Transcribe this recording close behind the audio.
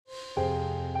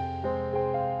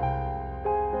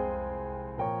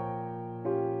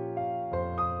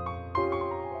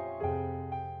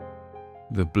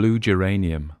The Blue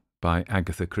Geranium by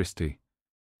Agatha Christie,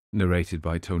 narrated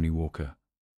by Tony Walker.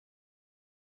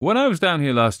 "When I was down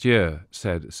here last year,"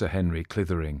 said Sir Henry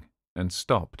Clithering, and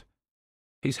stopped.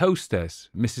 His hostess,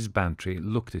 Mrs. Bantry,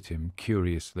 looked at him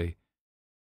curiously.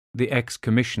 The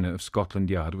ex-commissioner of Scotland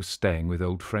Yard was staying with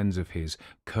old friends of his,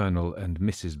 Colonel and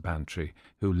Mrs. Bantry,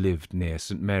 who lived near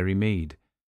St. Mary Mead.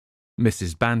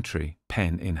 Mrs. Bantry,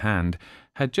 pen in hand,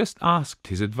 had just asked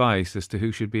his advice as to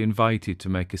who should be invited to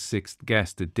make a sixth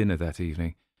guest at dinner that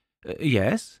evening.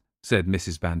 "Yes," said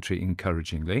Mrs. Bantry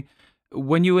encouragingly,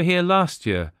 "when you were here last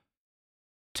year."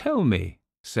 "Tell me,"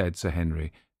 said Sir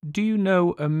Henry, "do you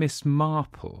know a Miss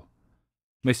Marple?"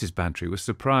 Mrs. Bantry was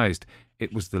surprised.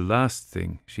 It was the last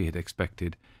thing she had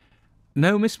expected.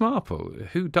 "No, Miss Marple?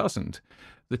 Who doesn't?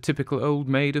 The typical old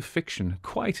maid of fiction,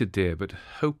 quite a dear, but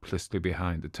hopelessly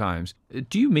behind the times.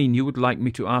 Do you mean you would like me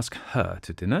to ask her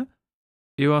to dinner?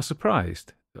 You are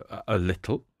surprised?" "A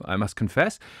little, I must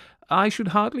confess. I should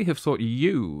hardly have thought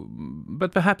you,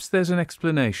 but perhaps there's an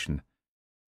explanation."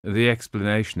 "The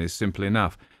explanation is simple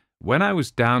enough. When I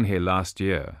was down here last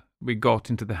year, we got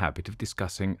into the habit of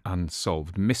discussing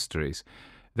unsolved mysteries.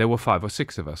 There were 5 or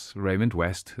 6 of us. Raymond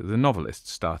West, the novelist,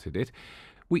 started it.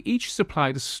 We each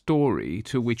supplied a story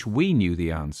to which we knew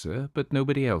the answer, but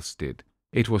nobody else did.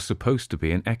 It was supposed to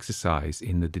be an exercise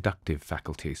in the deductive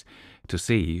faculties, to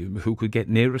see who could get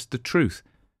nearest the truth.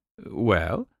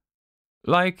 Well,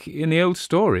 like in the old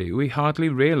story, we hardly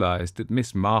realized that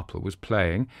Miss Marple was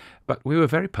playing, but we were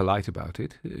very polite about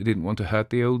it, didn't want to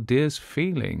hurt the old dear's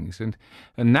feelings, and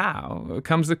now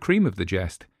comes the cream of the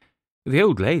jest. The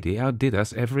old lady outdid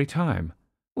us every time."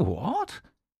 "What?"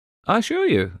 "I assure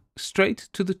you, straight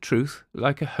to the truth,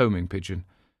 like a homing pigeon.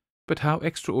 But how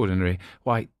extraordinary!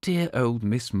 Why, dear old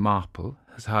Miss Marple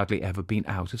has hardly ever been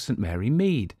out of St. Mary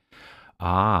Mead.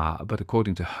 Ah, but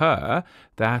according to her,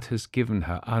 that has given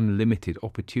her unlimited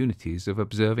opportunities of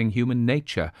observing human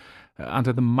nature,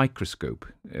 under the microscope,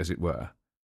 as it were."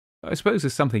 "I suppose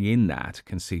there's something in that,"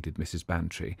 conceded Mrs.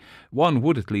 Bantry. "One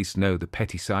would at least know the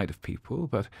petty side of people,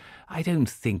 but I don't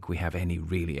think we have any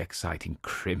really exciting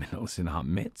criminals in our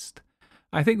midst.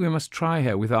 I think we must try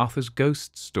her with Arthur's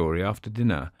ghost story after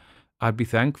dinner. I'd be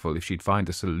thankful if she'd find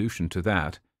a solution to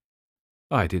that."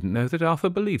 "I didn't know that Arthur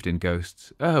believed in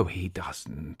ghosts." "Oh, he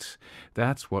doesn't.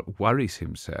 That's what worries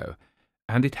him so.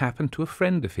 And it happened to a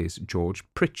friend of his, George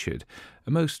Pritchard, a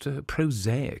most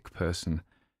prosaic person.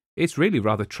 It's really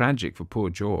rather tragic for poor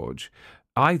George.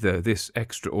 Either this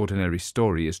extraordinary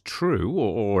story is true,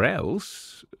 or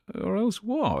else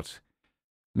what?"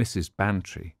 Mrs.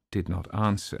 Bantry did not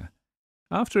answer.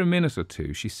 After a minute or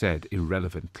two, she said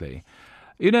irrelevantly,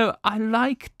 "You know, I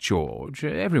like George.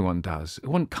 Everyone does.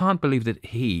 One can't believe that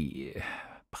he...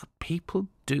 But people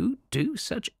do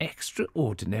such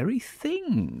extraordinary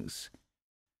things."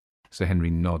 Sir Henry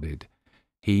nodded.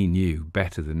 He knew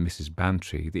better than Mrs.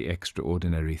 Bantry the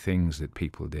extraordinary things that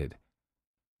people did.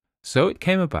 So it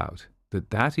came about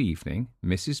that evening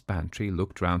Mrs. Bantry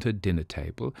looked round her dinner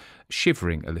table,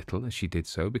 shivering a little as she did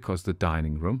so, because the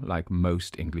dining room, like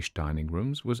most English dining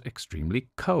rooms, was extremely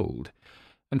cold,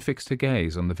 and fixed her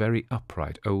gaze on the very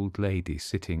upright old lady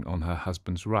sitting on her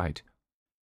husband's right.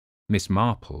 Miss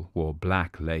Marple wore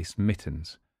black lace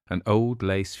mittens. An old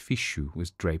lace fichu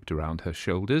was draped around her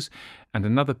shoulders, and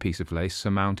another piece of lace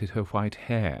surmounted her white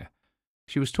hair.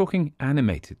 She was talking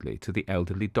animatedly to the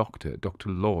elderly doctor, Dr.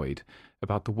 Lloyd,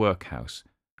 about the workhouse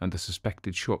and the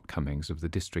suspected shortcomings of the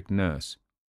district nurse.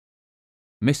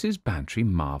 Mrs. Bantry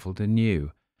marvelled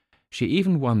anew. She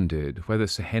even wondered whether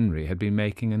Sir Henry had been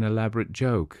making an elaborate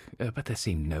joke, but there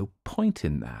seemed no point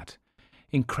in that.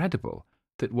 Incredible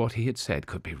that what he had said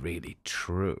could be really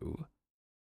true.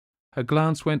 Her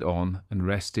glance went on and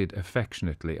rested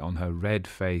affectionately on her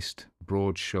red-faced,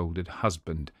 broad-shouldered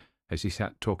husband as he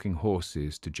sat talking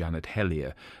horses to Janet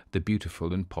Hellier, the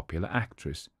beautiful and popular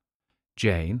actress.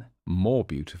 Jane, more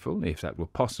beautiful, if that were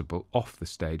possible, off the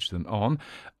stage than on,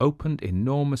 opened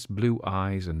enormous blue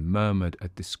eyes and murmured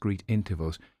at discreet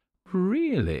intervals,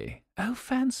 "Really? Oh,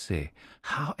 fancy!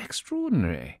 How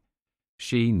extraordinary!"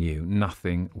 She knew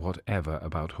nothing whatever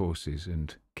about horses,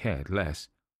 and cared less.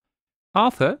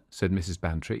 "Arthur," said Mrs.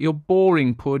 Bantry, "you're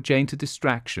boring poor Jane to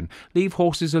distraction. Leave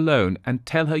horses alone, and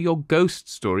tell her your ghost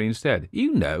story instead.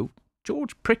 You know,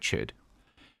 George Pritchard."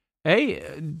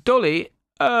 "Eh, Dolly?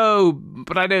 Oh,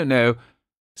 but I don't know.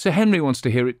 Sir Henry wants to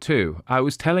hear it too. I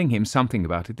was telling him something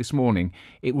about it this morning.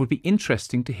 It would be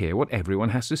interesting to hear what everyone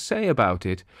has to say about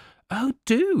it." "Oh,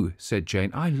 do," said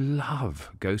Jane. "I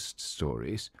love ghost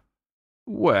stories."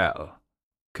 "Well,"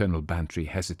 Colonel Bantry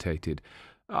hesitated,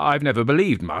 "I've never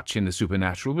believed much in the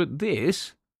supernatural, but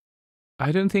this—"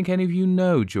 I don't think any of you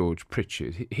know George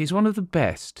Pritchard. He's one of the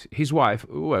best. His wife,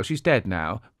 well, she's dead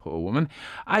now, poor woman.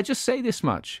 I just say this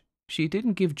much. She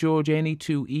didn't give George any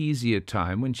too easy a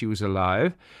time when she was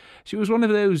alive. She was one of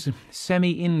those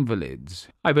semi-invalids.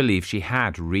 I believe she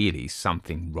had really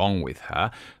something wrong with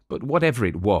her, but whatever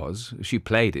it was, she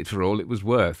played it for all it was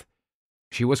worth.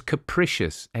 She was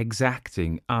capricious,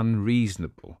 exacting,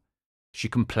 unreasonable. She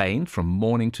complained from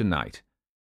morning to night.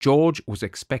 George was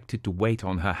expected to wait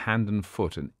on her hand and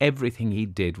foot, and everything he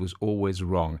did was always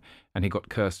wrong, and he got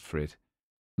cursed for it.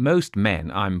 Most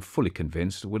men, I'm fully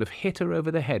convinced, would have hit her over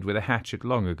the head with a hatchet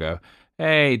long ago.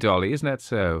 Hey, Dolly, isn't that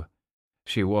so?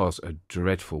 She was a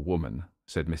dreadful woman,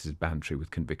 said Mrs. Bantry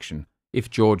with conviction. If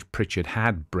George Pritchard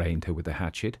had brained her with a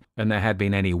hatchet, and there had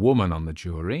been any woman on the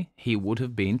jury, he would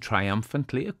have been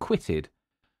triumphantly acquitted.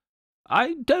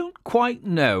 I don't quite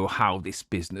know how this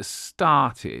business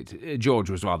started. George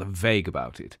was rather vague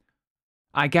about it.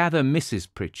 I gather Mrs.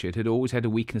 Pritchard had always had a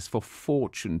weakness for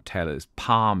fortune-tellers,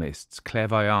 palmists,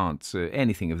 clairvoyants,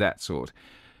 anything of that sort.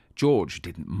 George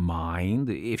didn't mind.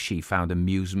 If she found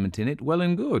amusement in it, well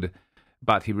and good.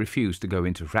 But he refused to go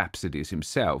into rhapsodies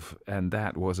himself, and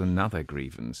that was another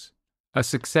grievance. A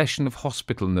succession of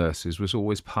hospital nurses was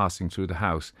always passing through the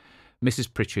house,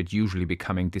 Mrs. Pritchard usually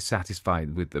becoming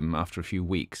dissatisfied with them after a few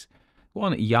weeks.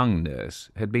 One young nurse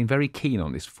had been very keen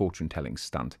on this fortune-telling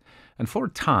stunt, and for a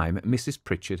time Mrs.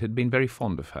 Pritchard had been very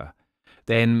fond of her.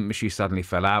 Then she suddenly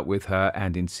fell out with her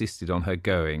and insisted on her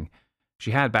going. She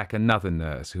had back another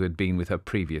nurse who had been with her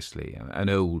previously, an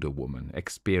older woman,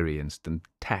 experienced and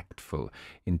tactful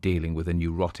in dealing with a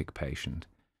neurotic patient.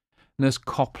 Nurse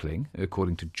Coupling,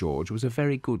 according to George, was a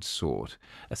very good sort,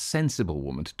 a sensible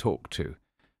woman to talk to.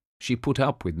 She put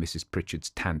up with Mrs.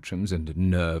 Pritchard's tantrums and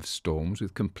nerve storms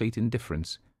with complete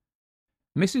indifference.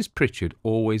 Mrs. Pritchard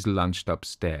always lunched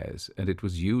upstairs, and it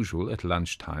was usual at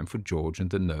lunchtime for George and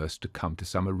the nurse to come to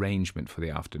some arrangement for the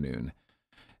afternoon.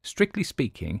 Strictly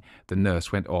speaking, the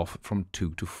nurse went off from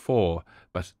 2 to 4,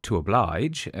 but to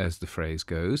oblige, as the phrase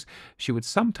goes, she would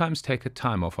sometimes take her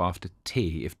time off after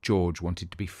tea if George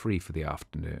wanted to be free for the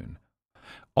afternoon.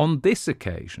 On this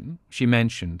occasion, she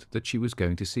mentioned that she was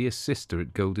going to see a sister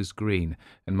at Golders Green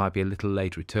and might be a little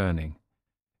late returning.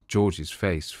 George's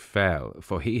face fell,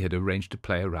 for he had arranged to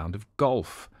play a round of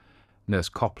golf. Nurse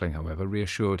Coupling, however,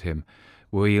 reassured him.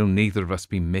 "We'll neither of us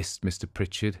be missed, Mr.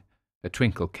 Pritchard." A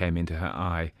twinkle came into her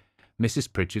eye.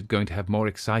 "Mrs. Pritchard's going to have more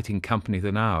exciting company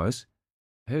than ours."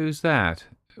 "Who's that?"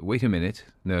 "Wait a minute."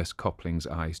 Nurse Coupling's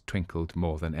eyes twinkled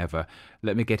more than ever.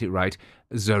 "Let me get it right.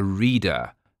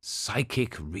 Zoraida.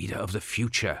 Psychic reader of the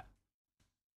future."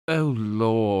 "Oh,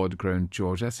 Lord," groaned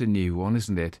George, "that's a new one,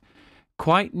 isn't it?"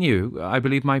 "Quite new. I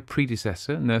believe my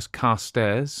predecessor, Nurse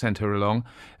Carstairs, sent her along.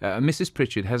 Mrs.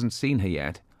 Pritchard hasn't seen her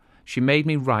yet. She made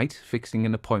me write, fixing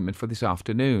an appointment for this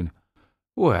afternoon."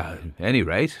 "Well, at any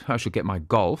rate, I shall get my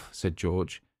golf," said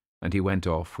George, and he went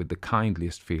off with the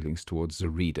kindliest feelings towards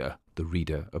Zoraida, the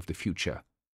reader of the future.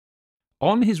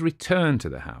 On his return to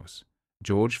the house,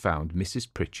 George found Mrs.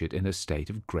 Pritchard in a state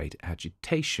of great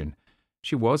agitation.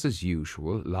 She was, as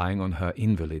usual, lying on her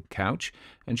invalid couch,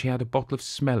 and she had a bottle of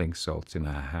smelling salts in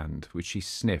her hand, which she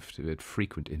sniffed at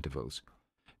frequent intervals.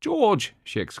 "George,"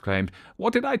 she exclaimed,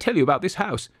 "what did I tell you about this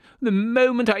house? The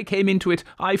moment I came into it,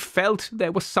 I felt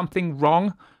there was something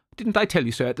wrong. Didn't I tell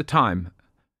you so at the time?"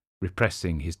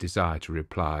 Repressing his desire to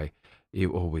reply,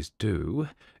 "You always do,"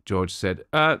 George said,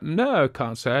 "No, I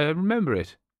can't say I remember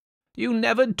it." "You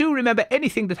never do remember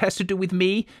anything that has to do with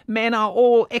me. Men are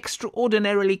all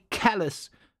extraordinarily callous.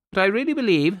 But I really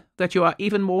believe that you are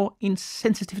even more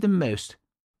insensitive than most."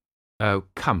 "Oh,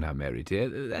 come now, Mary dear,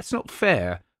 that's not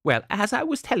fair." "Well, as I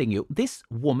was telling you, this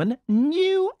woman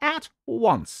knew at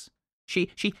once. She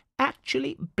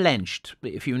actually blenched,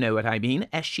 if you know what I mean,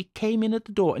 as she came in at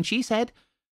the door, and she said,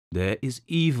 'There is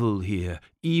evil here,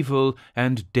 evil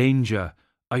and danger.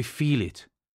 I feel it.'"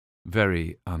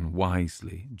 Very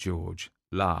unwisely, George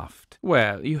laughed.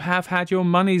 "Well, you have had your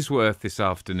money's worth this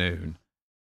afternoon."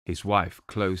 His wife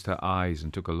closed her eyes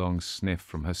and took a long sniff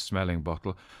from her smelling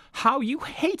bottle. "How you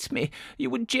hate me! You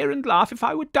would jeer and laugh if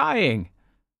I were dying."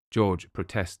 George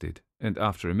protested, and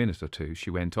after a minute or two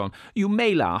she went on, "You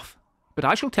may laugh, but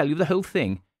I shall tell you the whole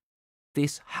thing.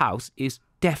 This house is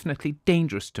definitely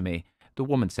dangerous to me. The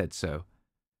woman said so."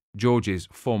 George's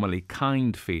formerly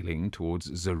kind feeling towards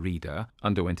Zoraida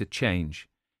underwent a change.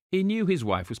 He knew his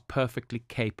wife was perfectly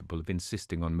capable of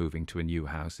insisting on moving to a new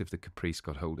house if the caprice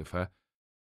got hold of her.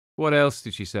 "What else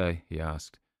did she say?" he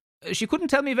asked. "She couldn't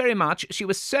tell me very much. She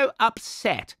was so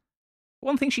upset.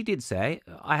 One thing she did say,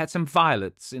 I had some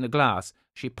violets in a glass.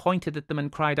 She pointed at them and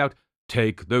cried out,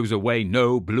 Take those away.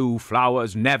 No blue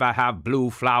flowers. Never have blue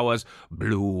flowers.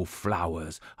 Blue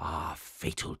flowers are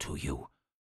fatal to you.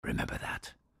 Remember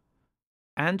that."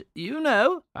 "And you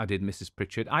know," added Mrs.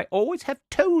 Pritchard, "I always have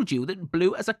told you that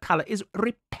blue as a colour is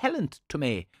repellent to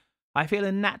me. I feel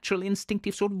a natural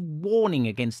instinctive sort of warning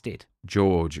against it."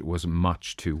 George was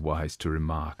much too wise to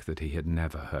remark that he had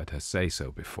never heard her say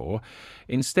so before.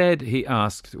 Instead, he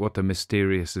asked what the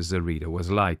mysterious Zoraida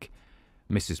was like.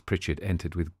 Mrs. Pritchard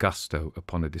entered with gusto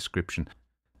upon a description.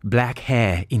 Black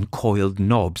hair in coiled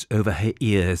knobs over her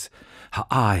ears. Her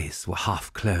eyes were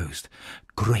half closed,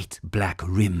 great black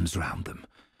rims round them.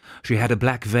 She had a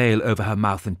black veil over her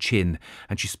mouth and chin,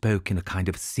 and she spoke in a kind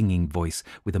of singing voice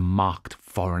with a marked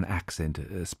foreign accent,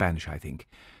 Spanish, I think.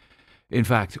 In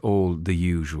fact, all the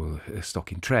usual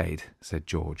stock in trade, said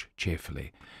George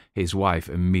cheerfully. His wife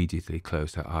immediately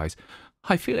closed her eyes.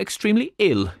 "I feel extremely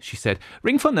ill," she said.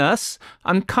 "Ring for nurse.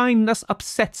 Unkindness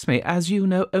upsets me, as you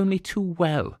know only too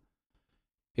well."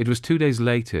 It was 2 days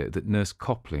later that Nurse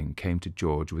Copling came to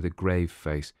George with a grave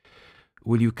face.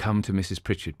 "Will you come to Mrs.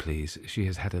 Pritchard, please? She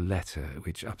has had a letter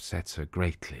which upsets her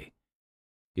greatly."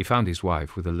 He found his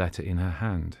wife with a letter in her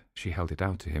hand. She held it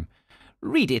out to him.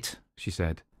 "Read it," she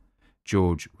said.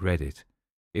 George read it.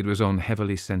 It was on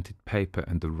heavily scented paper,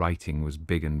 and the writing was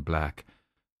big and black.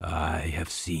 "I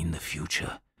have seen the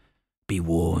future. Be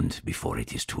warned before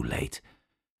it is too late.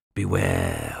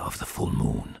 Beware of the full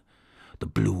moon. The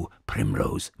blue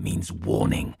primrose means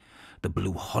warning. The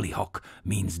blue hollyhock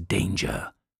means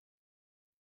danger.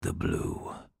 The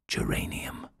blue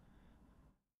geranium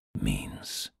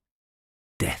means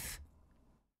death."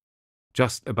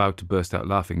 Just about to burst out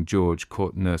laughing, George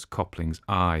caught Nurse Copling's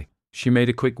eye. She made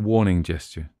a quick warning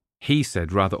gesture. He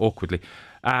said rather awkwardly,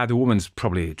 "The woman's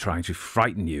probably trying to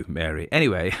frighten you, Mary.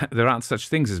 Anyway, there aren't such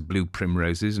things as blue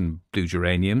primroses and blue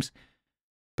geraniums."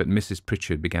 But Mrs.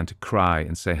 Pritchard began to cry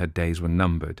and say her days were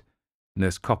numbered.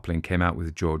 Nurse Copling came out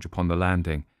with George upon the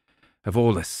landing. "Of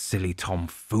all the silly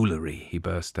tomfoolery," he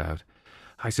burst out.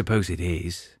 "I suppose it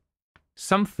is."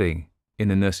 Something in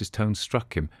the nurse's tone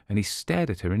struck him, and he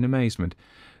stared at her in amazement.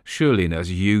 "Surely, nurse,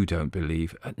 you don't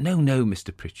believe—" No,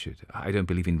 Mr. Pritchard, I don't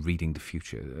believe in reading the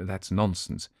future. That's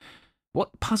nonsense.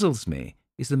 What puzzles me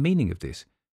is the meaning of this.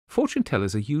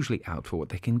 Fortune-tellers are usually out for what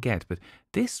they can get, but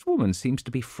this woman seems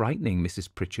to be frightening Mrs.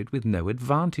 Pritchard with no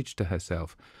advantage to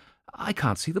herself. I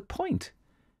can't see the point.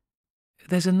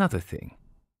 There's another thing.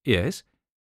 Yes?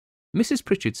 Mrs.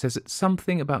 Pritchard says that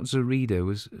something about Zoraida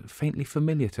was faintly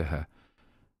familiar to her.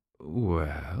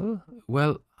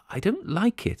 Well, I don't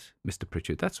like it, Mr.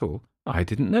 Pritchard, that's all. I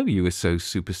didn't know you were so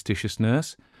superstitious,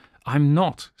 nurse. I'm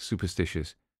not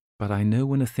superstitious, but I know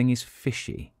when a thing is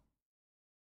fishy.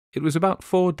 It was about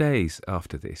 4 days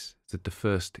after this that the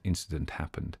first incident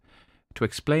happened. To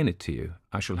explain it to you,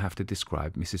 I shall have to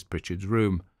describe Mrs. Pritchard's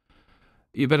room.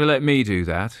 "You better let me do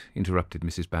that," interrupted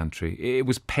Mrs. Bantry. "It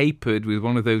was papered with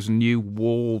one of those new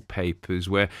wallpapers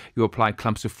where you apply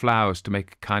clumps of flowers to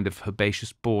make a kind of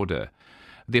herbaceous border.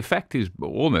 The effect is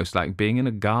almost like being in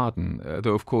a garden,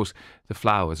 though, of course, the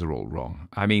flowers are all wrong.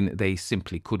 I mean, they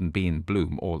simply couldn't be in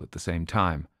bloom all at the same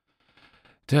time."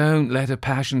 "Don't let a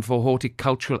passion for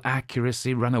horticultural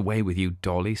accuracy run away with you,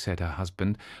 Dolly," said her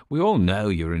husband. "We all know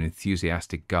you're an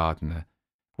enthusiastic gardener."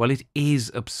 "Well, it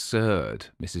is absurd,"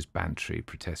 Mrs. Bantry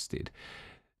protested,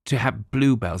 "to have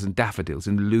bluebells and daffodils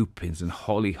and lupins and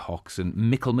hollyhocks and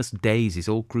Michaelmas daisies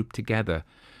all grouped together."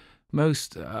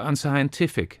 "Most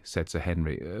unscientific," said Sir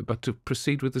Henry. "But to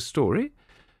proceed with the story?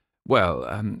 Well,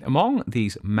 among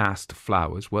these massed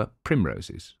flowers were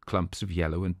primroses, clumps of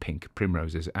yellow and pink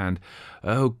primroses, and—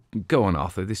 Oh, go on,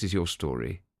 Arthur, this is your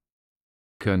story."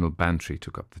 Colonel Bantry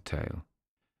took up the tale.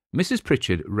 Mrs.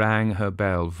 Pritchard rang her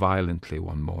bell violently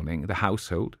one morning. The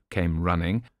household came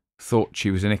running, thought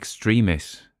she was an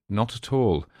extremis. Not at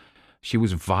all. She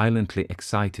was violently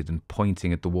excited and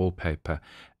pointing at the wallpaper,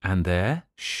 and there,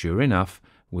 sure enough,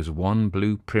 was one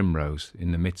blue primrose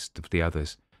in the midst of the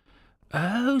others.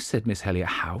 "Oh," said Miss Helier,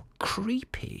 "how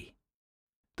creepy."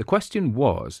 The question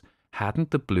was,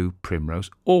 hadn't the blue primrose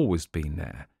always been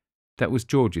there? That was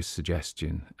George's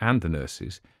suggestion, and the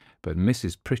nurse's, but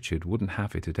Mrs. Pritchard wouldn't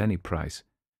have it at any price.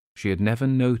 She had never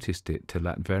noticed it till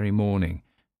that very morning,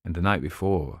 and the night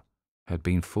before had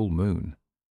been full moon.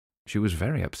 She was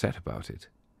very upset about it.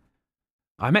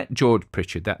 "I met George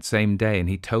Pritchard that same day, and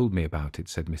he told me about it,"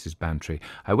 said Mrs. Bantry.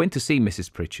 "I went to see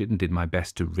Mrs. Pritchard and did my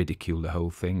best to ridicule the whole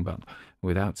thing, but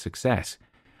without success.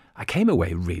 I came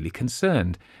away really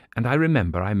concerned, and I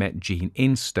remember I met Jean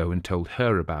Instow and told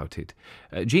her about it.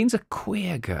 Jean's a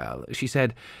queer girl. She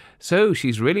said, 'So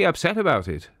she's really upset about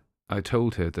it?' I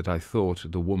told her that I thought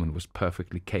the woman was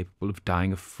perfectly capable of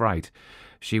dying of fright.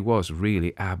 She was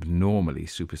really abnormally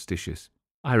superstitious.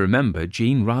 I remember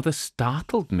Jean rather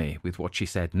startled me with what she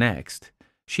said next.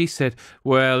 She said,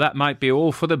 "Well, that might be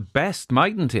all for the best,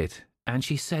 mightn't it?" And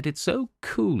she said it so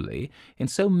coolly, in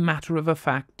so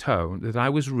matter-of-a-fact tone, that I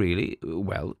was really,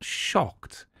 well,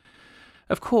 shocked.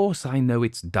 Of course, I know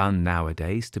it's done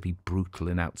nowadays to be brutal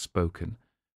and outspoken,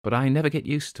 but I never get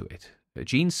used to it.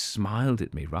 Jean smiled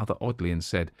at me rather oddly and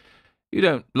said, "You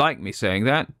don't like me saying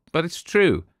that, but it's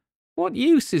true. What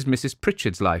use is Mrs.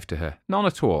 Pritchard's life to her? None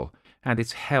at all. And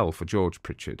it's hell for George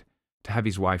Pritchard. To have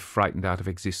his wife frightened out of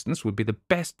existence would be the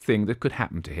best thing that could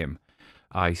happen to him."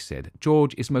 I said,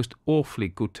 "George is most awfully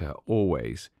good to her,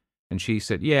 always." And she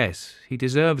said, "Yes, he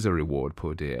deserves a reward,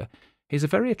 poor dear. He's a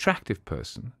very attractive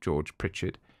person, George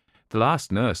Pritchard. The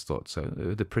last nurse thought so,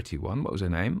 the pretty one, what was her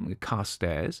name?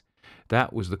 Carstairs.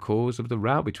 That was the cause of the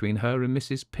row between her and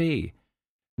Mrs. P.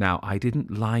 Now, I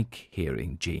didn't like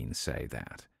hearing Jean say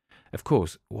that. Of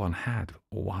course, one had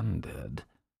wondered."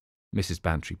 Mrs.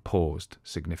 Bantry paused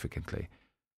significantly.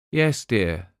 "Yes,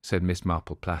 dear," said Miss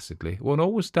Marple placidly. "One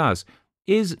always does.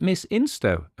 Is Miss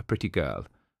Instow a pretty girl?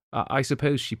 I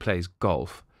suppose she plays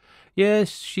golf."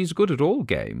 "Yes, she's good at all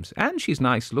games, and she's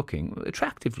nice-looking,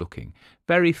 attractive-looking,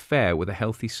 very fair with a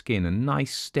healthy skin and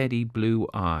nice, steady blue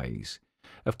eyes.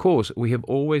 Of course, we have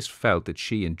always felt that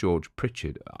she and George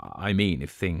Pritchard, I mean,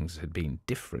 if things had been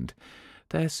different,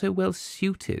 they're so well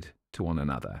suited to one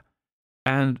another."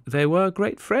 "And they were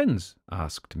great friends?"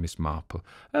 asked Miss Marple.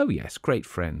 "Oh, yes, great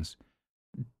friends."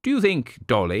 "Do you think,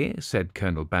 Dolly," said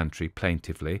Colonel Bantry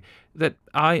plaintively, "that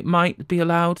I might be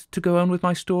allowed to go on with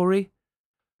my story?"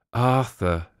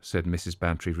 "Arthur," said Mrs.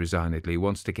 Bantry resignedly,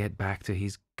 "wants to get back to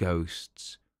his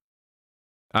ghosts."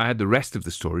 "I had the rest of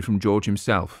the story from George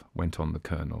himself," went on the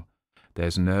Colonel.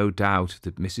 "There's no doubt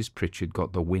that Mrs. Pritchard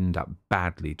got the wind up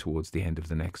badly towards the end of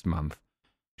the next month.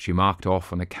 She marked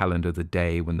off on a calendar the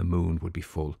day when the moon would be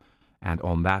full, and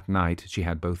on that night she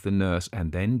had both the nurse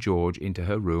and then George into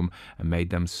her room and made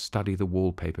them study the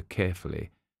wallpaper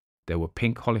carefully. There were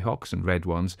pink hollyhocks and red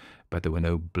ones, but there were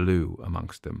no blue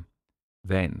amongst them.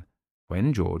 Then,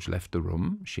 when George left the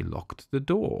room, she locked the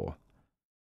door."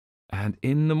 "And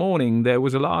in the morning there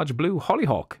was a large blue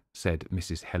hollyhock," said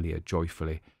Mrs. Helier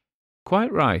joyfully.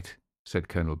 "Quite right," said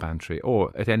Colonel Bantry,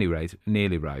 "or, at any rate,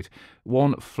 nearly right.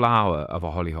 One flower of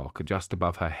a hollyhock just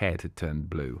above her head had turned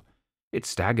blue. It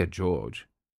staggered George.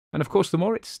 And of course the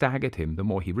more it staggered him, the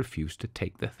more he refused to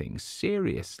take the thing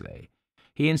seriously.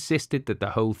 He insisted that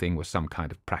the whole thing was some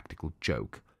kind of practical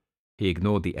joke. He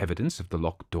ignored the evidence of the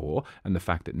locked door and the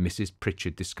fact that Mrs.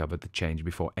 Pritchard discovered the change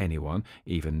before anyone,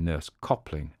 even Nurse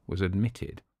Copling, was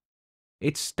admitted.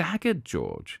 It staggered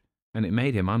George, and it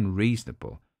made him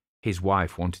unreasonable. His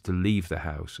wife wanted to leave the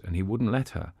house, and he wouldn't let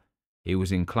her. He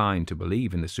was inclined to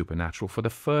believe in the supernatural for the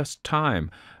first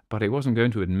time, but he wasn't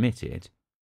going to admit it.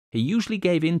 He usually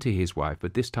gave in to his wife,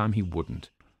 but this time he wouldn't.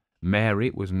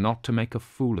 Mary was not to make a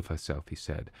fool of herself, he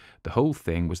said. The whole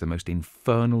thing was the most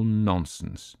infernal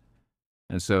nonsense.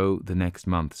 And so the next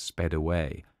month sped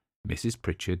away. Mrs.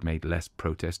 Pritchard made less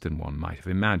protest than one might have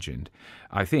imagined.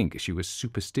 I think she was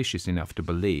superstitious enough to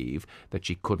believe that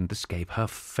she couldn't escape her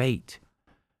fate.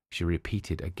 She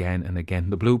repeated again and again,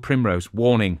 the blue primrose,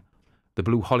 warning; the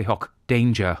blue hollyhock,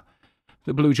 danger;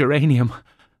 the blue geranium,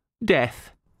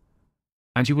 death.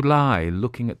 And she would lie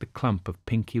looking at the clump of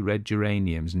pinky-red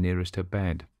geraniums nearest her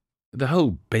bed. The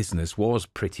whole business was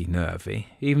pretty nervy.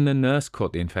 Even the nurse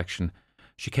caught the infection.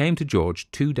 She came to George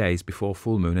 2 days before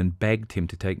full moon and begged him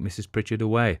to take Mrs. Pritchard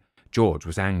away. George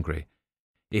was angry.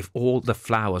 "If all the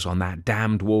flowers on that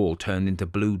damned wall turned into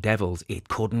blue devils, it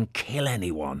couldn't kill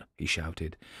anyone," he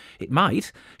shouted. "It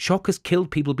might. Shock has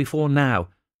killed people before now."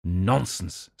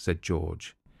 "Nonsense," said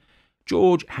George.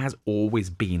 "George has always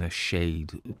been a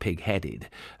shade pig-headed.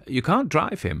 You can't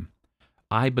drive him."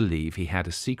 I believe he had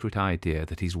a secret idea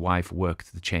that his wife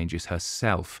worked the changes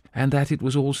herself, and that it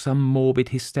was all some morbid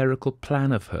hysterical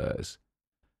plan of hers.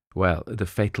 Well, the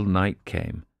fatal night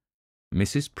came.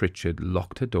 Mrs. Pritchard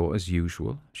locked her door as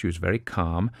usual. She was very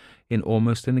calm, in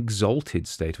almost an exalted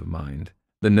state of mind.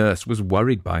 The nurse was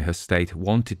worried by her state,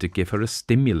 wanted to give her a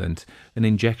stimulant, an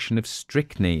injection of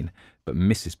strychnine, but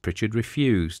Mrs. Pritchard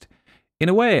refused. In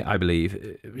a way, I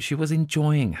believe, she was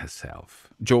enjoying herself.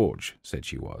 George said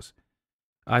she was.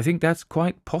 "I think that's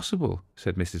quite possible,"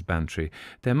 said Mrs. Bantry.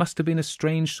 "There must have been a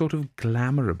strange sort of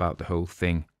glamour about the whole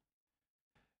thing."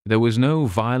 There was no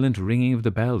violent ringing of the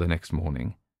bell the next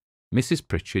morning. Mrs.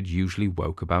 Pritchard usually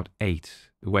woke about 8.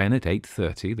 When at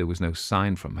 8:30 there was no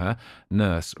sign from her,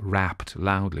 Nurse rapped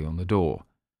loudly on the door.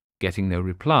 Getting no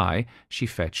reply, she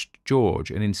fetched George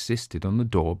and insisted on the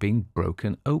door being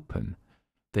broken open.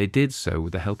 They did so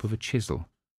with the help of a chisel.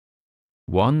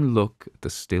 One look at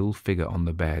the still figure on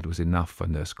the bed was enough for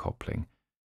Nurse Copling.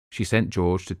 She sent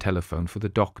George to telephone for the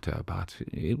doctor, but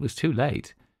it was too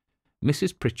late.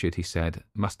 Mrs. Pritchard, he said,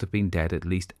 must have been dead at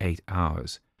least 8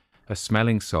 hours. Her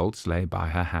smelling salts lay by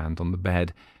her hand on the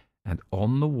bed, and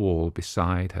on the wall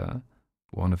beside her,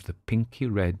 one of the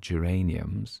pinky-red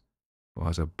geraniums,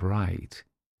 was a bright,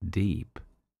 deep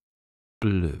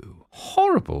blue.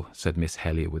 "Horrible," said Miss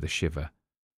Helier with a shiver.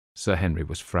 Sir Henry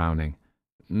was frowning.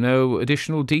 "No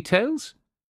additional details?"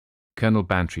 Colonel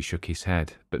Bantry shook his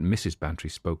head, but Mrs. Bantry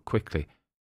spoke quickly.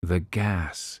 "The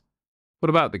gas." "What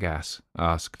about the gas?"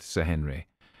 asked Sir Henry.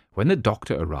 When the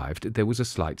doctor arrived, there was a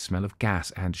slight smell of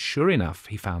gas, and sure enough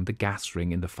he found the gas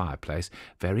ring in the fireplace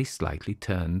very slightly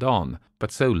turned on,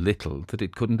 but so little that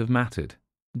it couldn't have mattered.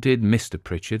 Did Mr.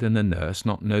 Pritchard and the nurse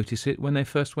not notice it when they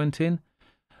first went in?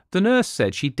 The nurse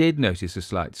said she did notice a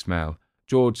slight smell.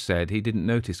 George said he didn't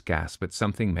notice gas, but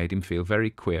something made him feel very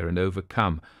queer and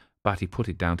overcome, but he put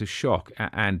it down to shock,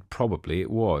 and probably it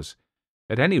was.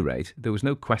 At any rate, there was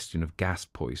no question of gas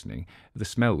poisoning. The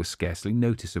smell was scarcely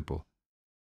noticeable.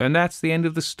 And that's the end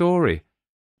of the story.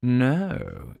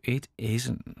 No, it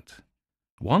isn't.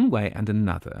 One way and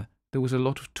another, there was a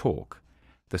lot of talk.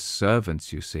 The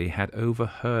servants, you see, had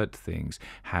overheard things,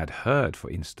 had heard, for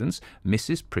instance,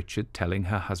 Mrs. Pritchard telling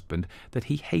her husband that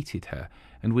he hated her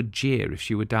and would jeer if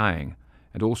she were dying,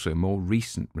 and also more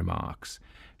recent remarks.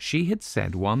 She had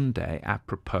said one day,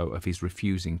 apropos of his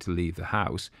refusing to leave the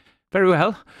house, "Very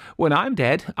well, when I'm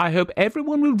dead, I hope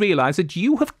everyone will realize that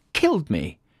you have killed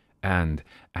me." And,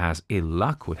 as ill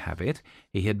luck would have it,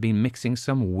 he had been mixing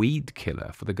some weed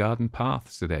killer for the garden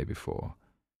paths the day before.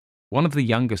 One of the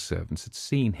younger servants had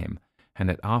seen him, and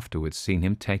had afterwards seen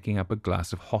him taking up a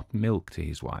glass of hot milk to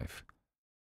his wife.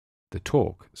 The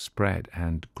talk spread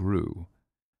and grew.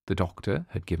 The doctor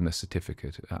had given a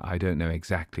certificate, I don't know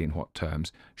exactly in what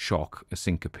terms, shock,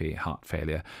 syncope, heart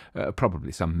failure,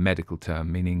 probably some medical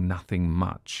term meaning nothing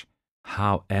much.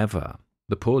 However,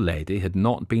 the poor lady had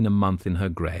not been a month in her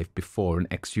grave before an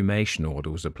exhumation order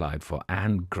was applied for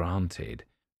and granted.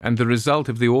 "And the result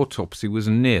of the autopsy was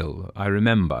nil, I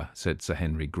remember," said Sir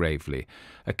Henry gravely.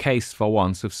 "A case for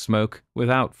once of smoke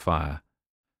without fire."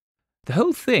 "The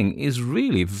whole thing is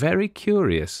really very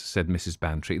curious," said Mrs.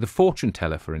 Bantry. "The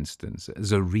fortune-teller, for instance,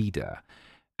 Zoraida.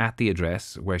 At the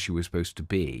address where she was supposed to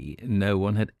be, no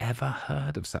one had ever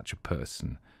heard of such a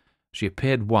person. She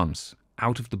appeared once,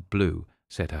 out of the blue,"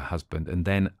 said her husband, "and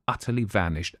then utterly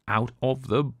vanished out of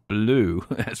the blue."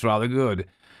 "That's rather good."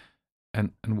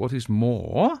 And what is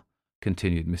more,"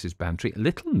 continued Mrs. Bantry,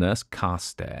 "little Nurse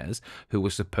Carstairs, who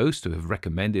was supposed to have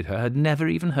recommended her, had never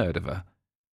even heard of her."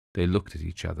 They looked at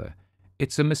each other.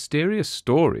 "It's a mysterious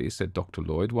story," said Dr.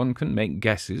 Lloyd. "One can make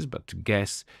guesses, but to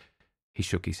guess—" He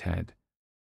shook his head.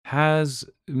 "Has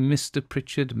Mr.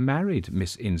 Pritchard married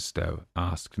Miss Instow?"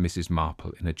 asked Mrs.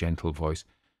 Marple in a gentle voice.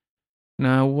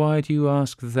 "Now, why do you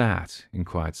ask that?"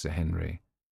 inquired Sir Henry.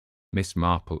 Miss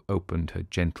Marple opened her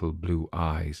gentle blue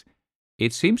eyes.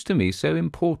 "It seems to me so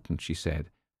important," she said.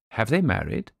 "Have they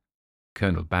married?"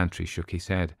 Colonel Bantry shook his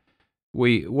head.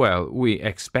 We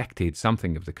expected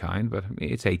something of the kind, but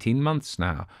it's 18 months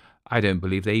now. I don't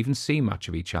believe they even see much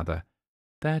of each other."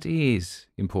 "That is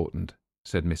important,"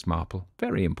 said Miss Marple.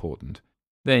 "Very important."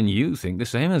 "Then you think the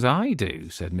same as I do,"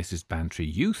 said Mrs. Bantry.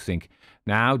 "You think—"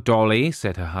 "Now, Dolly,"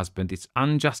 said her husband, "it's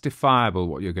unjustifiable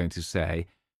what you're going to say.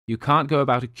 You can't go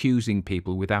about accusing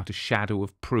people without a shadow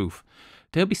of proof.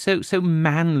 Don't be so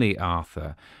manly,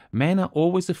 Arthur. Men are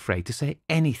always afraid to say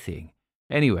anything.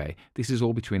 Anyway, this is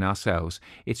all between ourselves.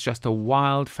 It's just a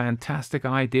wild, fantastic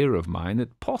idea of mine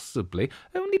that possibly,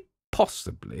 only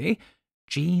possibly,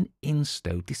 Jean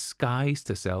Instow disguised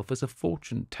herself as a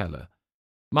fortune-teller.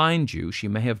 Mind you, she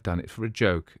may have done it for a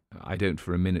joke. I don't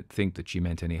for a minute think that she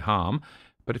meant any harm.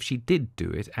 But if she did do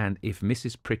it, and if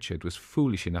Mrs. Pritchard was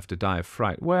foolish enough to die of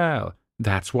fright, well,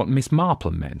 that's what Miss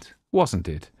Marple meant, wasn't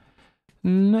it?"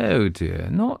 "No, dear,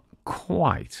 not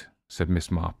quite," said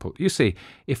Miss Marple. "You see,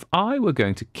 if I were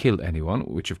going to kill anyone,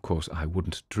 which of course I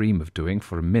wouldn't dream of doing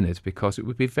for a minute because it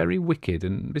would be very wicked,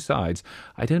 and besides,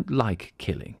 I don't like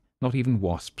killing, not even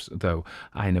wasps, though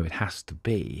I know it has to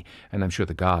be, and I'm sure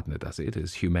the gardener does it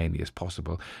as humanely as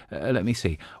possible. Let me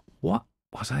see, what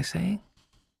was I saying?"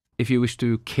 "If you wish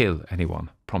to kill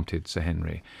anyone," prompted Sir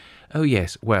Henry. "Oh,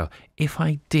 yes, well, if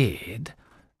I did,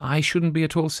 I shouldn't be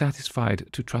at all satisfied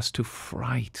to trust to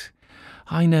fright.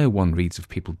 I know one reads of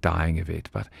people dying of it,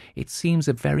 but it seems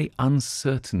a very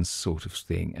uncertain sort of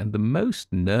thing, and the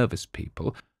most nervous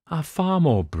people are far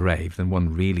more brave than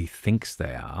one really thinks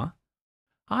they are.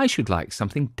 I should like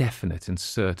something definite and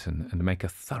certain, and make a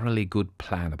thoroughly good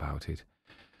plan about it."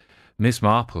 "Miss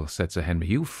Marple," said Sir Henry,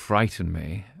 "you frighten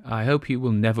me. I hope you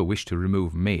will never wish to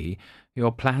remove me.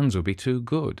 Your plans will be too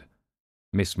good."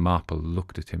 Miss Marple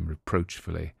looked at him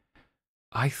reproachfully.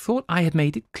 "I thought I had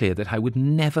made it clear that I would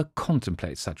never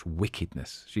contemplate such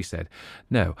wickedness," she said.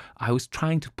 "No, I was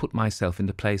trying to put myself in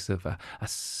the place of a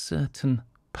certain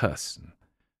person."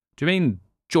 "Do you mean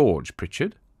George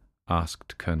Pritchard?"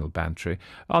 asked Colonel Bantry.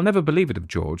 "I'll never believe it of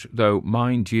George, though,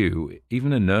 mind you,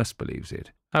 even a nurse believes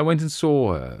it. I went and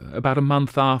saw her about a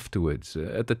month afterwards,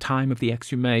 at the time of the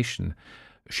exhumation.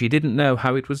 She didn't know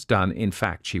how it was done. In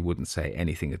fact, she wouldn't say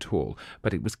anything at all,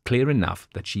 but it was clear enough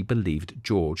that she believed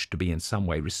George to be in some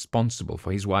way responsible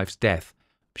for his wife's death.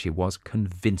 She was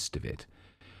convinced of it."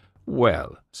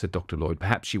 "Well," said Dr. Lloyd,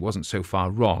 "perhaps she wasn't so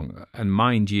far wrong. And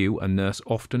mind you, a nurse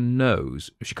often knows.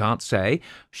 She can't say,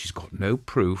 she's got no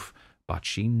proof, but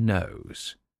she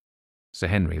knows." Sir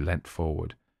Henry leant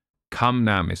forward. "Come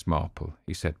now, Miss Marple,"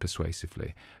 he said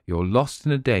persuasively. "You're lost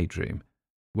in a daydream.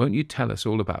 Won't you tell us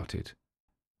all about it?"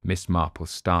 Miss Marple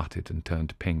started and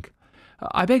turned pink.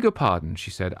 "I beg your pardon," she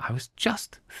said. "I was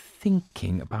just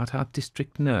thinking about our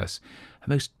district nurse. A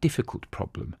most difficult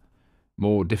problem."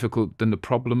 "More difficult than the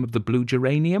problem of the blue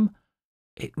geranium?"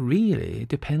 "It really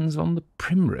depends on the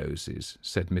primroses,"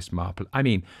 said Miss Marple. "I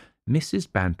mean,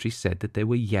 Mrs. Bantry said that they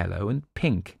were yellow and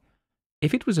pink.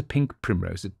 If it was a pink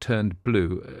primrose that turned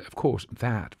blue, of course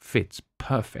that fits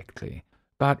perfectly.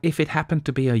 But if it happened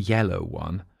to be a yellow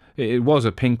one—" "It was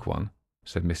a pink one,"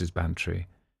 said Mrs. Bantry.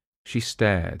 She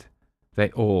stared.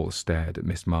 They all stared at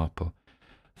Miss Marple.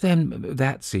 "Then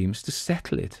that seems to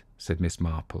settle it," said Miss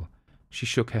Marple. She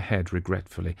shook her head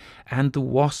regretfully. "And the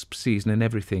wasp season and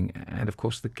everything, and of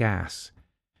course the gas."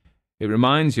 "It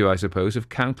reminds you, I suppose, of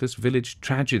countless village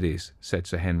tragedies," said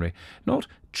Sir Henry. "Not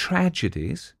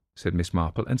tragedies," said Miss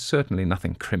Marple, "and certainly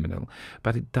nothing criminal,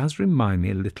 but it does remind me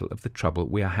a little of the trouble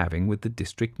we are having with the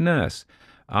district nurse.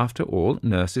 After all,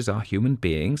 nurses are human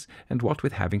beings, and what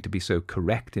with having to be so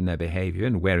correct in their behaviour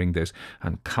and wearing those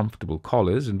uncomfortable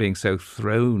collars and being so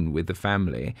thrown with the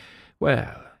family,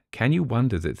 well, can you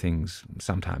wonder that things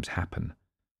sometimes happen?"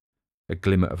 A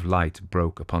glimmer of light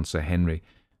broke upon Sir Henry.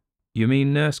 "You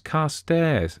mean Nurse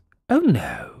Carstairs?" "Oh,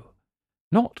 no,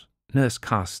 not Nurse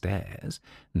Carstairs,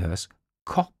 Nurse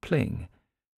Coupling.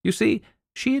 You see,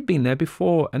 she had been there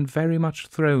before, and very much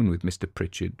thrown with Mr.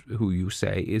 Pritchard, who, you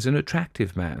say, is an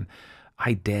attractive man.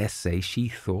 I dare say she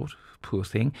thought, poor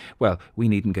thing— well, we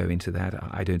needn't go into that.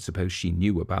 I don't suppose she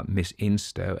knew about Miss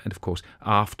Instow, and of course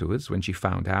afterwards, when she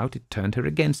found out, it turned her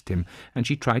against him, and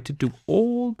she tried to do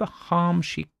all the harm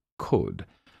she could.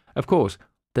 Of course,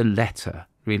 the letter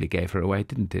really gave her away,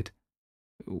 didn't it?"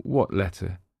 "What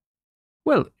letter?"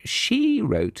 "Well, she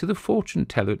wrote to the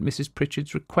fortune-teller at Mrs.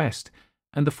 Pritchard's request,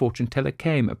 and the fortune-teller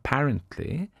came,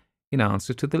 apparently, in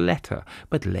answer to the letter.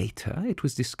 But later it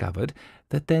was discovered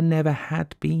that there never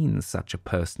had been such a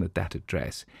person at that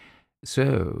address.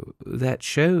 So that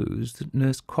shows that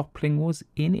Nurse Coupling was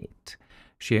in it.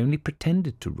 She only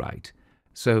pretended to write.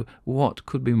 So what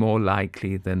could be more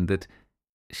likely than that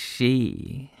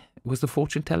she was the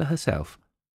fortune-teller herself?"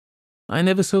 "I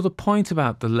never saw the point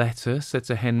about the letter," said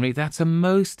Sir Henry. "That's a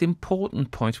most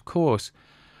important point, of course."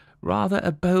 "Rather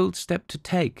a bold step to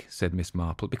take," said Miss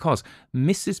Marple, "because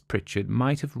Mrs. Pritchard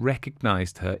might have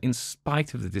recognised her in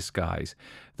spite of the disguise,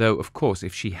 though, of course,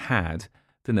 if she had,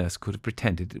 the nurse could have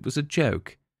pretended it was a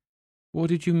joke." "What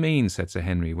did you mean," said Sir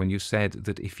Henry, "when you said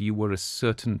that if you were a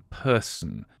certain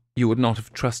person, you would not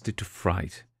have trusted to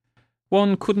fright?"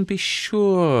 "One couldn't be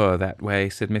sure that way,"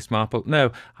 said Miss Marple.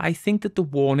 "No, I think that the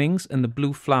warnings and the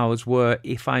blue flowers were,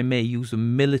 if I may use a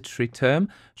military term,"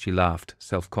 she laughed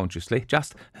self-consciously,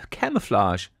 "just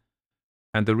camouflage."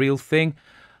 "And the real thing?"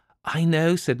 "I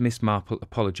know," said Miss Marple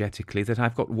apologetically, "that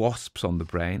I've got wasps on the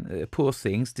brain, poor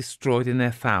things, destroyed in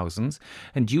their thousands,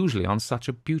 and usually on such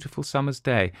a beautiful summer's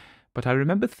day. But I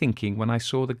remember thinking, when I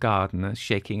saw the gardener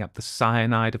shaking up the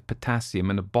cyanide of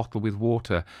potassium in a bottle with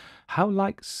water, how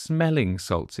like smelling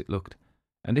salts it looked.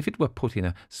 And if it were put in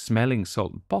a smelling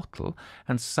salt bottle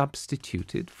and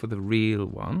substituted for the real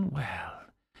one, well,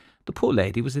 the poor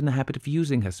lady was in the habit of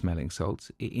using her smelling salts.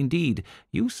 Indeed,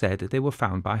 you said they were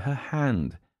found by her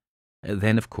hand.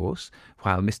 Then, of course,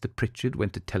 while Mr. Pritchard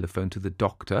went to telephone to the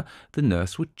doctor, the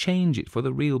nurse would change it for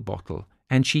the real bottle,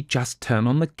 and she'd just turn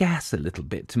on the gas a little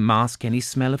bit to mask any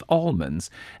smell of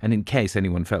almonds, and in case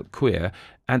anyone felt queer.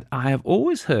 And I have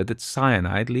always heard that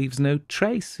cyanide leaves no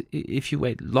trace if you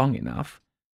wait long enough.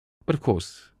 But, of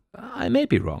course, I may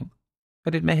be wrong,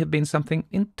 and it may have been something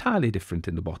entirely different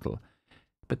in the bottle.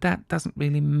 But that doesn't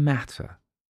really matter,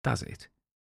 does it?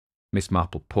 Miss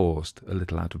Marple paused, a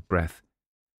little out of breath.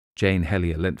 Jane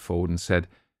Hellier leant forward and said,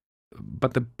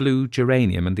 "But the blue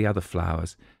geranium and the other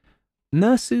flowers."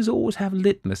 "Nurses always have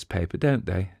litmus paper, don't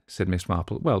they?" said Miss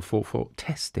Marple. "Well, for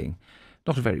testing.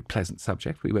 Not a very pleasant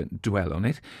subject. We won't dwell on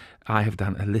it. I have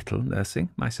done a little nursing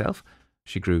myself."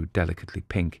 She grew delicately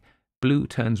pink. "Blue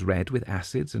turns red with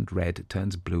acids, and red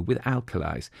turns blue with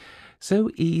alkalis.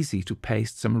 So easy to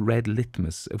paste some red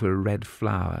litmus over a red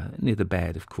flower, near the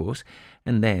bed, of course,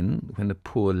 and then, when the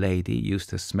poor lady used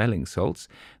her smelling salts,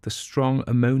 the strong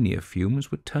ammonia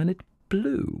fumes would turn it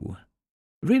blue.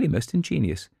 Really most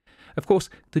ingenious. Of course,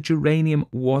 the geranium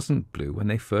wasn't blue when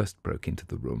they first broke into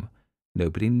the room.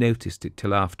 Nobody noticed it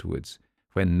till afterwards.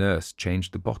 When Nurse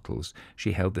changed the bottles,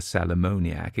 she held the sal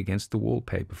ammoniac against the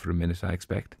wallpaper for a minute, I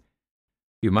expect."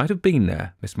 "You might have been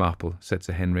there, Miss Marple," said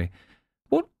Sir Henry.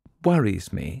 "What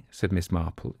worries me," said Miss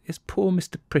Marple, "is poor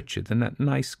Mr. Pritchard and that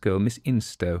nice girl, Miss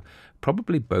Instow,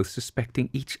 probably both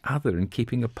suspecting each other and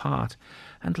keeping apart,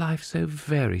 and life so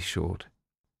very short."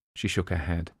 She shook her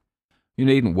head. "You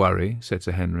needn't worry," said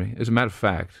Sir Henry. "As a matter of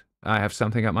fact, I have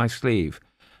something up my sleeve.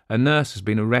 A nurse has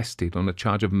been arrested on a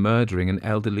charge of murdering an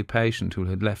elderly patient who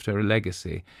had left her a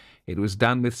legacy. It was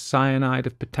done with cyanide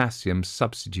of potassium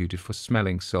substituted for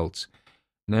smelling salts.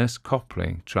 Nurse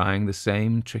Copling trying the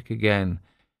same trick again.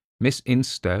 Miss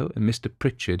Instow and Mr.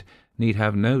 Pritchard need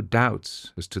have no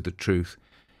doubts as to the truth."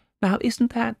 "Now,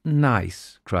 isn't that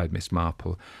nice?" cried Miss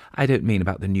Marple. "I don't mean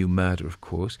about the new murder, of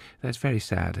course. That's very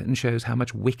sad, and shows how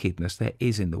much wickedness there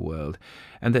is in the world,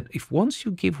 and that if once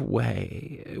you give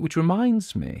way... Which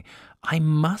reminds me, I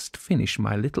must finish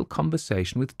my little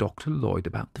conversation with Dr. Lloyd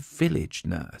about the village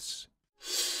nurse."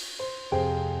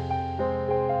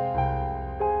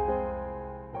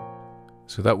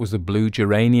 So that was The Blue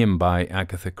Geranium by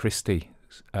Agatha Christie.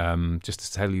 Just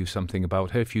to tell you something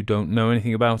about her, if you don't know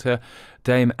anything about her,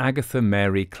 Dame Agatha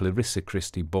Mary Clarissa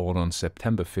Christie, born on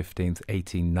September 15th,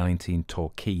 1819,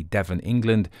 Torquay, Devon,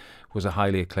 England, was a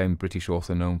highly acclaimed British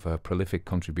author known for her prolific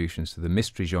contributions to the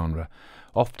mystery genre.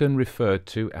 Often referred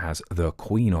to as the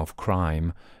Queen of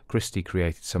Crime, Christie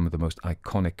created some of the most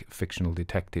iconic fictional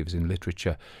detectives in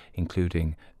literature,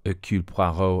 including Hercule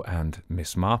Poirot and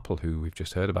Miss Marple, who we've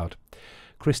just heard about.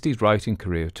 Christie's writing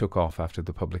career took off after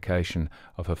the publication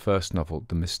of her first novel,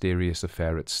 The Mysterious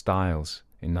Affair at Styles,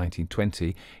 in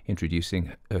 1920,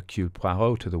 introducing Hercule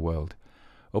Poirot to the world.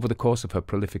 Over the course of her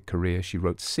prolific career, she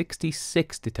wrote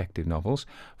 66 detective novels,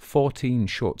 14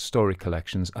 short story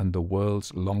collections, and the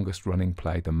world's longest-running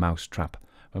play, The Mousetrap.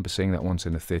 I remember seeing that once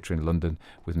in a theatre in London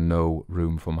with no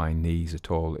room for my knees at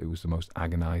all. It was the most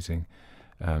agonising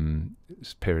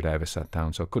period I ever sat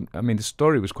down. So I couldn't. I mean, the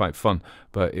story was quite fun,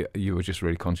 but you were just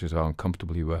really conscious of how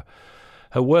uncomfortable you were.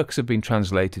 Her works have been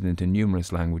translated into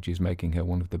numerous languages, making her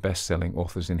one of the best-selling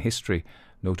authors in history.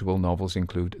 Notable novels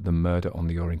include The Murder on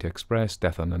the Orient Express,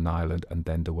 Death on an Island, and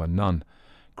Then There Were None.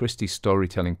 Christie's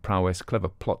storytelling prowess, clever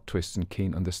plot twists, and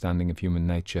keen understanding of human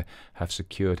nature have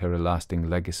secured her a lasting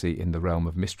legacy in the realm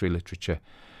of mystery literature.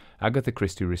 Agatha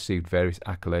Christie received various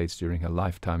accolades during her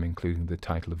lifetime, including the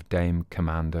title of Dame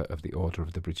Commander of the Order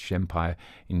of the British Empire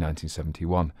in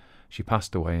 1971. She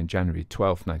passed away on January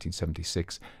 12,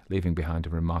 1976, leaving behind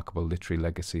a remarkable literary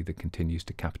legacy that continues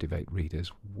to captivate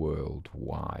readers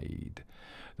worldwide.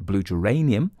 The Blue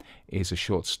Geranium is a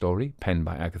short story penned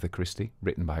by Agatha Christie,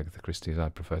 written by Agatha Christie as I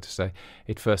prefer to say.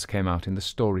 It first came out in the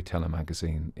Storyteller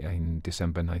magazine in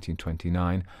December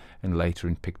 1929 and later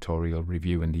in Pictorial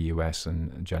Review in the US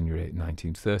in January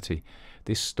 1930.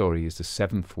 This story is the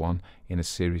seventh one in a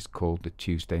series called The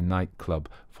Tuesday Night Club,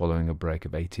 following a break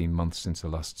of 18 months since the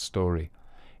last story.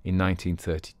 In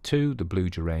 1932, The Blue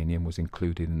Geranium was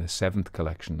included in the seventh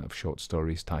collection of short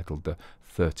stories titled The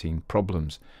 13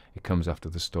 Problems. It comes after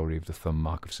the story of The Thumb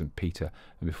Mark of St. Peter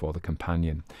and before The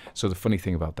Companion. So the funny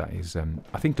thing about that is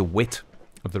I think the wit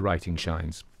of the writing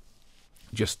shines.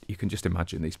 You can just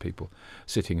imagine these people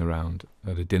sitting around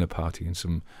at a dinner party in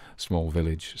some small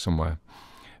village somewhere,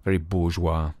 very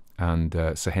bourgeois, and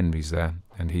Sir Henry's there,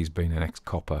 and he's been an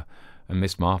ex-copper, and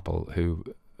Miss Marple, who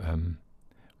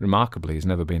remarkably has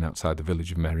never been outside the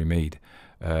village of Merrymead,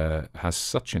 has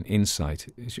such an insight.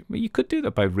 You could do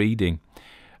that by reading.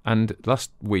 And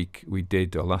last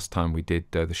time we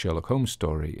did the Sherlock Holmes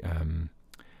story,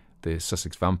 the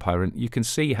Sussex Vampire, and you can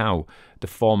see how the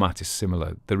format is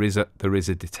similar. There is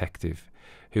a detective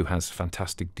who has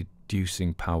fantastic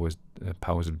deducing powers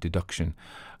of deduction,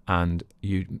 and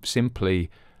you simply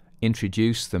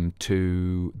introduce them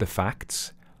to the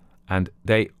facts, and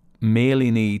they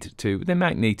merely need to, they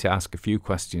might need to ask a few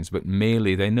questions, but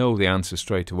merely they know the answer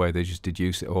straight away. They just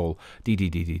deduce it all.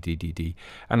 D.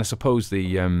 And I suppose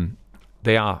they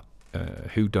are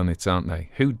whodunits, aren't they?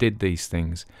 Who did these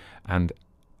things? And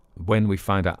when we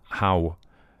find out how,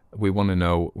 we want to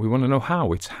know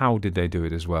how. It's how did they do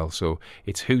it as well. So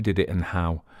it's who did it and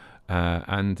how.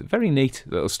 And very neat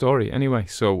little story anyway,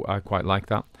 so I quite like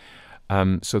that.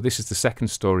 So this is the second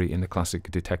story in the Classic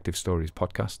Detective Stories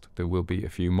podcast. There will be a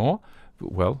few more.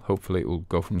 But, well, hopefully it will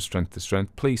go from strength to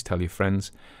strength. Please tell your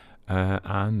friends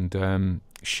and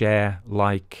share,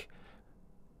 like,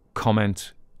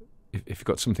 comment if you've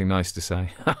got something nice to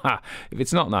say. If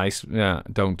it's not nice,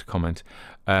 don't comment.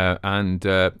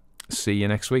 And see you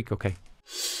next week, okay?